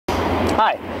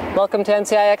Hi, welcome to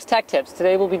NCIX Tech Tips.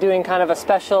 Today we'll be doing kind of a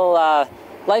special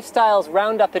Lifestyles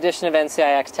Roundup edition of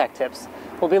NCIX Tech Tips.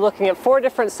 We'll be looking at 4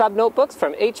 different sub-notebooks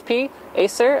from HP,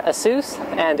 Acer, ASUS,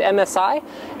 and MSI.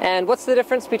 And what's the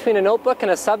difference between a notebook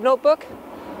and a sub-notebook?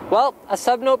 Well, a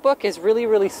sub-notebook is really,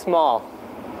 really small.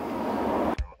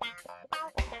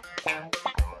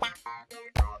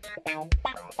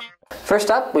 First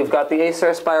up, we've got the Acer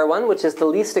Aspire One, which is the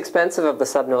least expensive of the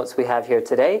sub-notes we have here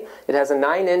today. It has a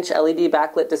 9-inch LED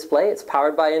backlit display. It's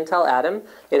powered by Intel Atom.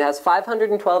 It has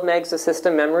 512 megs of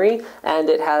system memory, and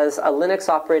it has a Linux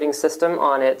operating system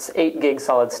on its 8 gig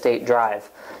solid-state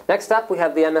drive. Next up, we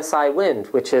have the MSI Wind,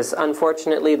 which is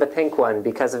unfortunately the pink one,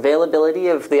 because availability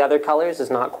of the other colors is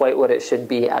not quite what it should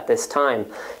be at this time.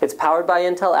 It's powered by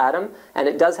Intel Atom, and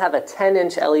it does have a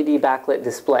 10-inch LED backlit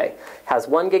display. It has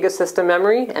 1 gig of system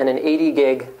memory and an 80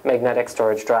 gig magnetic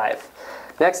storage drive.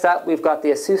 Next up, we've got the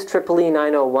ASUS Eee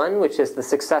 901, which is the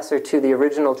successor to the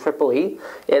original Eee.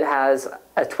 It has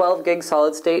a 12 gig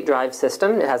solid-state drive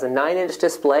system, it has a 9-inch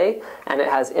display, and it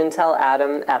has Intel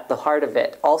Atom at the heart of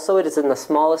it. Also, it is in the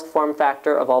smallest form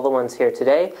factor of all the ones here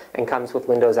today, and comes with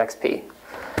Windows XP.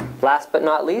 Last but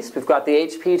not least, we've got the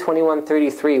HP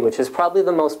 2133, which is probably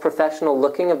the most professional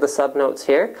looking of the sub-notes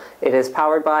here. It is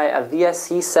powered by a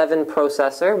VSC7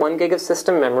 processor, 1 gig of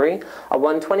system memory, a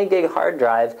 120 gig hard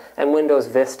drive, and Windows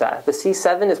Vista. The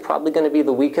C7 is probably going to be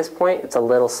the weakest point. It's a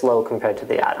little slow compared to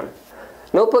the Atom.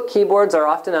 Notebook keyboards are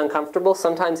often uncomfortable,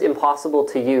 sometimes impossible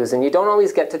to use, and you don't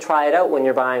always get to try it out when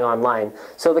you're buying online.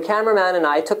 So the cameraman and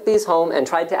I took these home and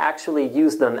tried to actually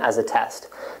use them as a test.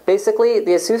 Basically,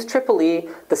 the ASUS Eee,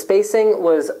 the spacing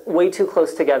was way too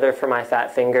close together for my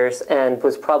fat fingers and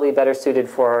was probably better suited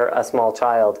for a small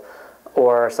child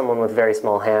or someone with very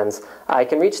small hands. I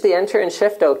can reach the Enter and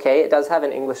Shift OK. It does have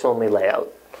an English-only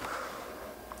layout.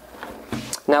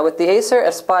 Now with the Acer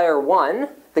Aspire One,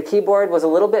 the keyboard was a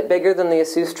little bit bigger than the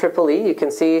ASUS Eee. You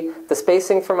can see the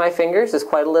spacing for my fingers is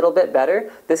quite a little bit better.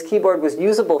 This keyboard was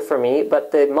usable for me,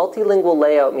 but the multilingual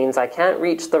layout means I can't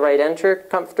reach the right enter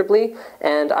comfortably,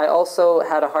 and I also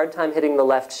had a hard time hitting the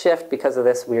left shift because of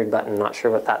this weird button. Not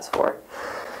sure what that's for.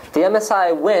 The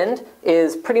MSI Wind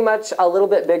is pretty much a little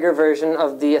bit bigger version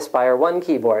of the Aspire One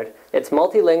keyboard. It's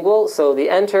multilingual, so the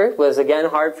enter was again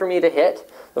hard for me to hit.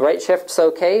 The right shift's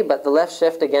okay, but the left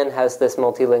shift again has this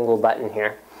multilingual button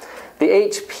here. The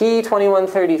HP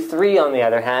 2133, on the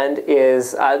other hand,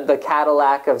 is the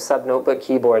Cadillac of sub-notebook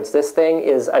keyboards. This thing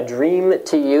is a dream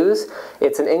to use.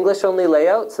 It's an English-only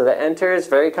layout, so the enter is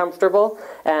very comfortable,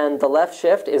 and the left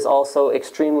shift is also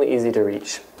extremely easy to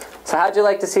reach. So how'd you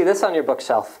like to see this on your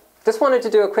bookshelf? Just wanted to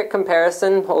do a quick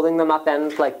comparison, holding them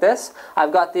upend like this.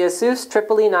 I've got the ASUS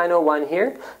Eee 901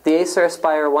 here, the Acer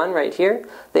Aspire One right here,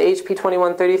 the HP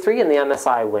 2133, and the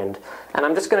MSI Wind. And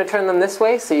I'm just going to turn them this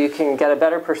way so you can get a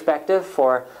better perspective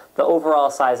for the overall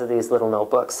size of these little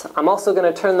notebooks. I'm also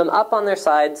going to turn them up on their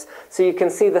sides so you can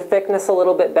see the thickness a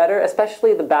little bit better,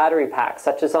 especially the battery pack,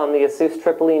 such as on the ASUS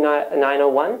Eee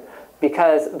 901,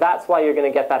 because that's why you're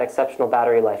going to get that exceptional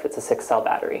battery life. It's a 6-cell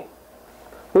battery.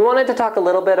 We wanted to talk a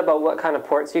little bit about what kind of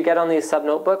ports you get on these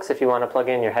sub-notebooks if you want to plug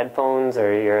in your headphones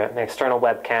or your external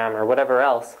webcam or whatever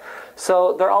else.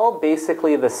 So they're all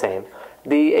basically the same.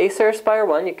 The Acer Aspire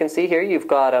One, you can see here, you've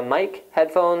got a mic,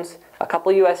 headphones, a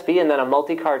couple USB, and then a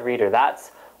multi-card reader.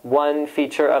 That's one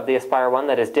feature of the Aspire One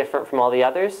that is different from all the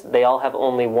others. They all have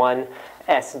only one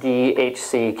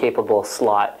SDHC capable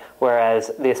slot,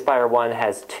 whereas the Aspire One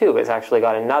has 2. It's actually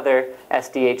got another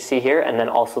SDHC here and then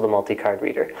also the multi-card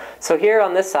reader. So here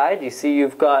on this side you see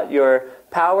you've got your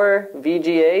power,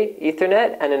 VGA,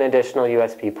 Ethernet, and an additional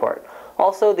USB port.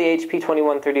 Also the HP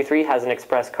 2133 has an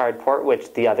express card port,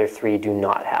 which the other 3 do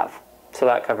not have. So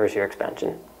that covers your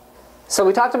expansion. So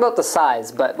we talked about the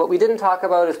size, but what we didn't talk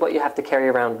about is what you have to carry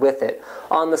around with it.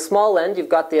 On the small end, you've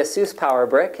got the ASUS Power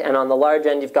Brick, and on the large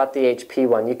end, you've got the HP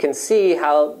one. You can see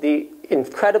how the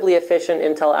incredibly efficient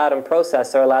Intel Atom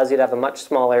processor allows you to have a much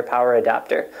smaller power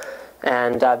adapter.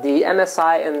 And the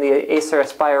MSI and the Acer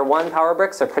Aspire One Power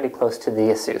Bricks are pretty close to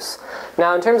the ASUS.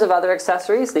 Now, in terms of other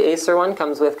accessories, the Acer one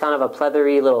comes with kind of a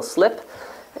pleathery little slip,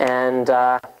 and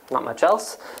not much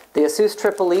else. The ASUS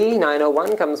Eee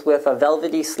 901 comes with a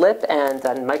velvety slip and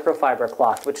a microfiber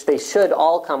cloth, which they should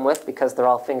all come with because they're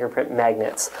all fingerprint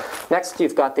magnets. Next,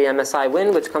 you've got the MSI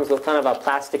Wind, which comes with kind of a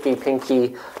plasticky,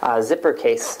 pinky zipper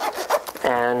case.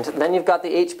 And then you've got the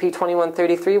HP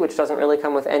 2133, which doesn't really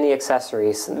come with any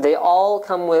accessories. They all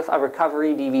come with a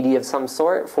recovery DVD of some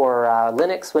sort for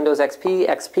Linux, Windows XP,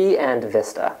 XP, and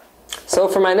Vista. So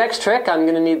for my next trick, I'm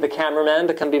going to need the cameraman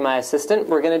to come be my assistant.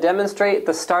 We're going to demonstrate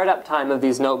the startup time of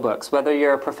these notebooks. Whether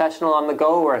you're a professional on the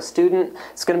go or a student,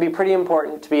 it's going to be pretty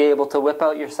important to be able to whip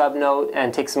out your subnote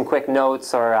and take some quick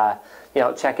notes or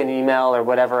check an email or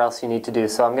whatever else you need to do.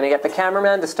 So I'm going to get the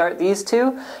cameraman to start these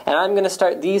two, and I'm going to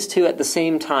start these two at the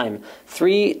same time.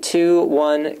 3, 2,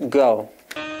 1, go.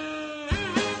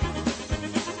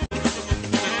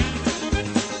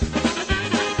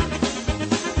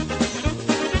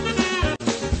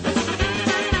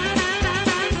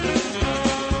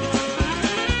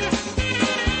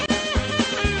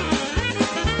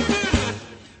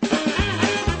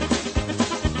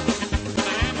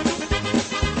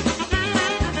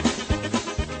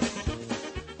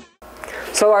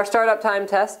 So our startup time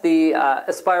test, the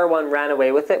Aspire One ran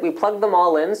away with it. We plugged them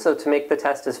all in so to make the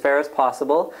test as fair as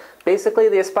possible. Basically,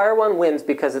 the Aspire One wins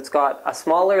because it's got a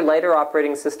smaller, lighter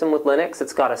operating system with Linux,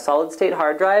 it's got a solid-state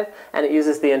hard drive, and it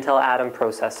uses the Intel Atom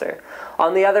processor.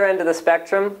 On the other end of the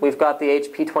spectrum, we've got the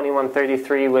HP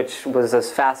 2133, which was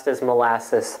as fast as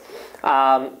molasses.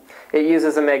 It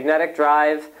uses a magnetic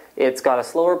drive, it's got a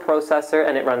slower processor,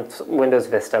 and it runs Windows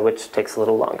Vista, which takes a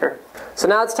little longer. So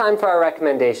now it's time for our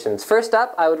recommendations. First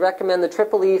up, I would recommend the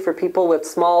Eee for people with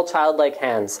small, childlike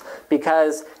hands,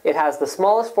 because it has the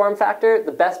smallest form factor,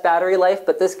 the best battery life,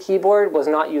 but this keyboard was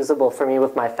not usable for me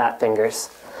with my fat fingers.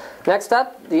 Next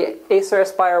up, the Acer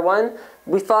Aspire One.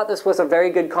 We thought this was a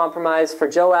very good compromise for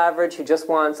Joe Average who just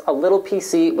wants a little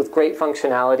PC with great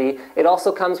functionality. It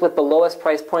also comes with the lowest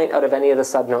price point out of any of the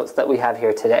subnotes that we have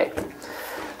here today.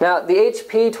 Now, the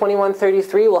HP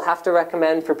 2133 we'll have to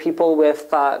recommend for people with,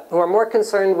 who are more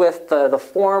concerned with the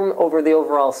form over the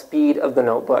overall speed of the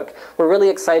notebook. We're really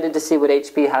excited to see what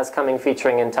HP has coming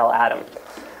featuring Intel Atom.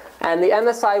 And the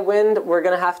MSI Wind we're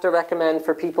going to have to recommend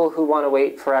for people who want to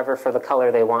wait forever for the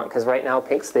color they want, because right now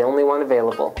pink's the only one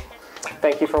available.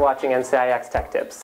 Thank you for watching NCIX Tech Tips.